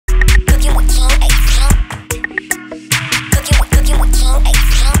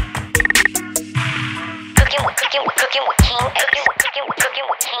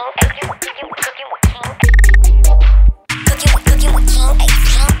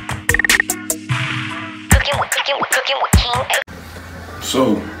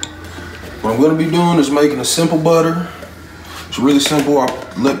So what I'm gonna be doing is making a simple butter. It's really simple. I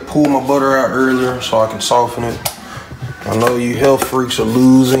pulled my butter out earlier so I can soften it. I know you health freaks are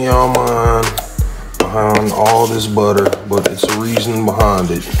losing your mind behind all this butter, but it's a reason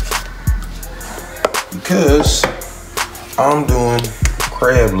behind it. Because I'm doing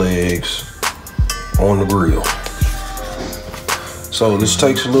crab legs on the grill. So this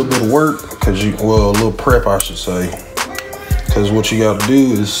takes a little bit of work, a little prep I should say. Because what you gotta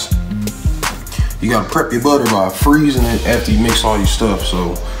do is, you gotta prep your butter by freezing it after you mix all your stuff.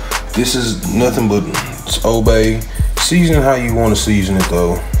 So this is nothing but it's Old Bay. Season it how you wanna season it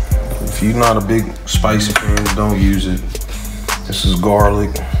though. If you're not a big spicy fan, don't use it. This is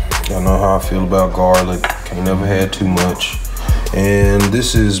garlic. Y'all know how I feel about garlic. Can't never have too much. And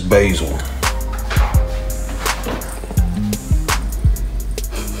this is basil.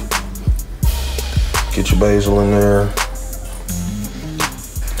 Get your basil in there.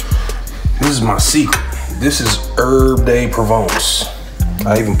 This is my secret. This is Herb de Provence.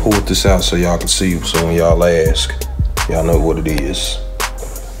 I even pulled this out so y'all can see, so when y'all ask, y'all know what it is.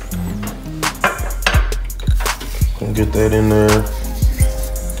 Gonna get that in there.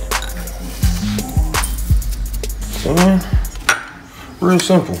 And real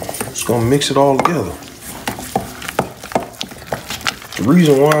simple. Just gonna mix it all together. The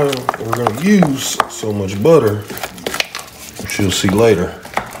reason why we're gonna use so much butter, which you'll see later.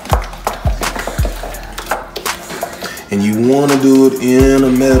 And you wanna do it in a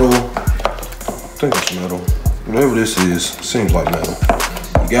metal, I think it's metal. Whatever this is, seems like metal.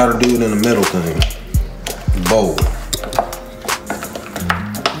 You gotta do it in a metal thing, bowl.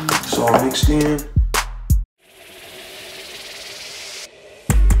 It's all mixed in.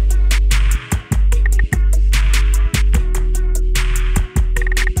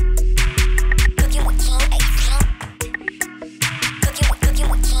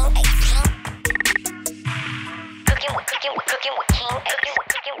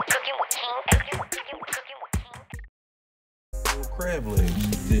 Crab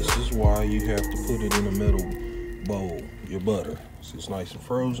legs. This is why you have to put it in a metal bowl, your butter. So it's nice and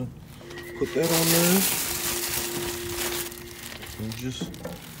frozen. Put that on there. And just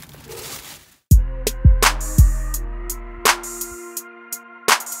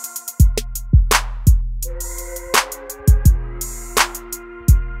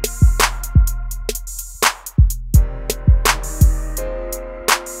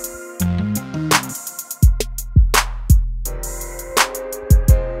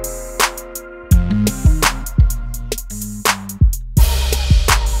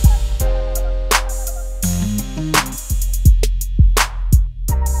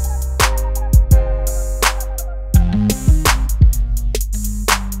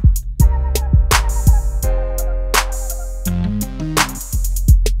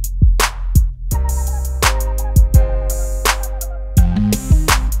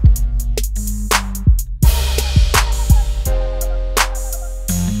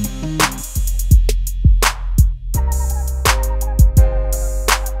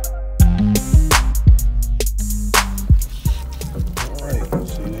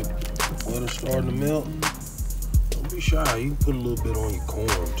starting to melt. Don't be shy, you can put a little bit on your corn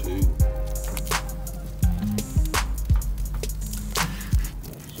too.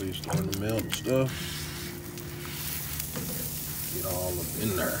 So you're starting to melt and stuff. Get all up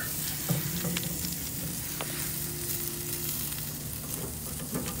in there.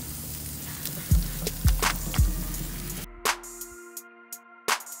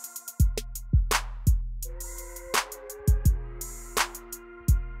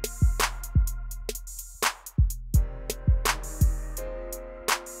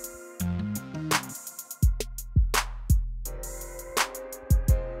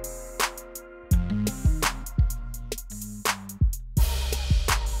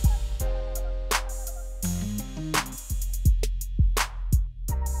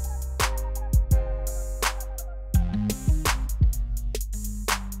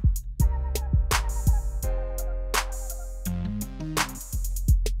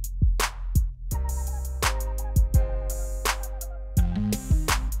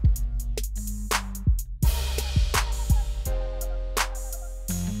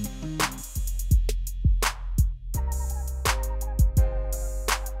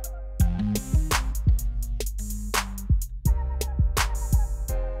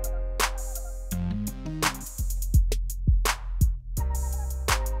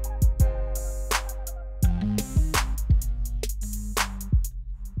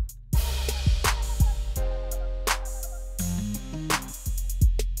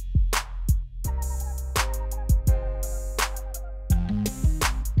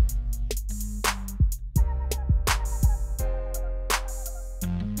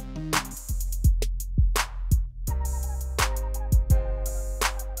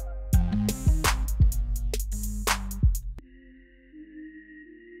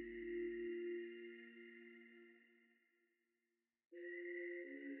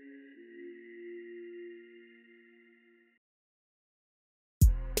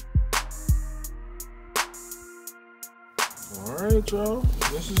 All right, y'all.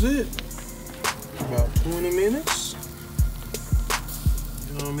 This is it. About 20 minutes.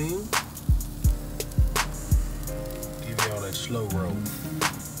 You know what I mean? Give y'all that slow roll.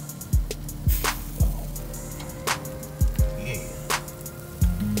 Yeah.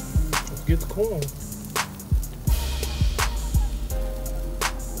 Let's get the corn.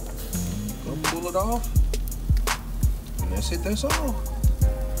 Go pull it off. And that's it, that's all.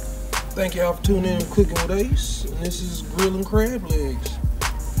 Thank y'all for tuning in to Cooking with Ace. And this is grilling crab legs.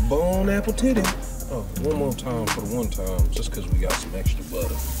 Bone apple titty. Oh, one more time for the one time, just because we got some extra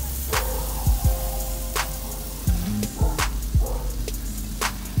butter.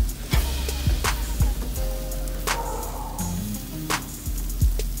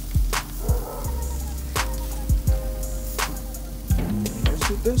 That's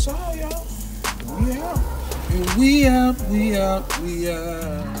it, that's all, y'all. We out. And we out, we out, we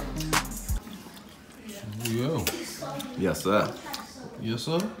out. Yo. Yes, sir. Yes,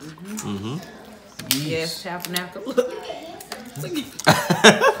 sir? Mm-hmm. Yes, tabernacle.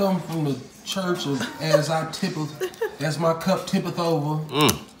 Come from the church of as my cup tippeth over.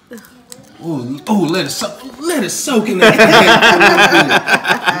 Ooh, let it soak in that head.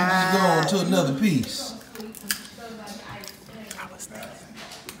 Just go on to another piece.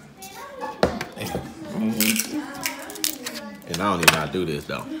 And I don't even know how to do this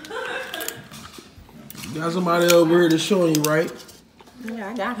though. You got somebody over here that's showing you right. Yeah,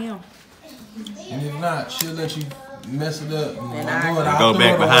 I got him. And if not, she'll let you mess it up. And I go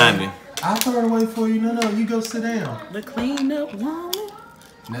back behind me. I'll throw it away for you. No, you go sit down. The clean up woman.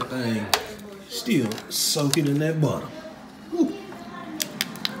 And that thing still soaking in that butter. Woo.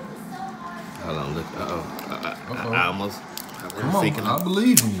 Hold on, look. I almost. Come on, I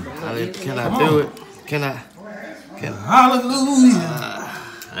believe in you. Can I do it? Can I? Hallelujah.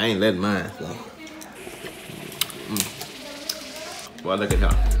 I ain't letting mine. So. Boy, look at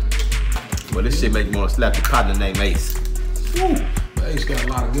y'all. Well, this shit make me want to slap the partner named Ace. Woo. Ace got a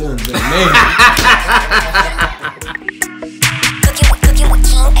lot of guns there, man. Cooking with King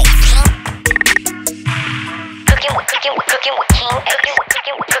Ace. Cooking with King Ace.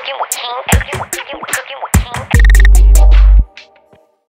 Cooking with King Ace.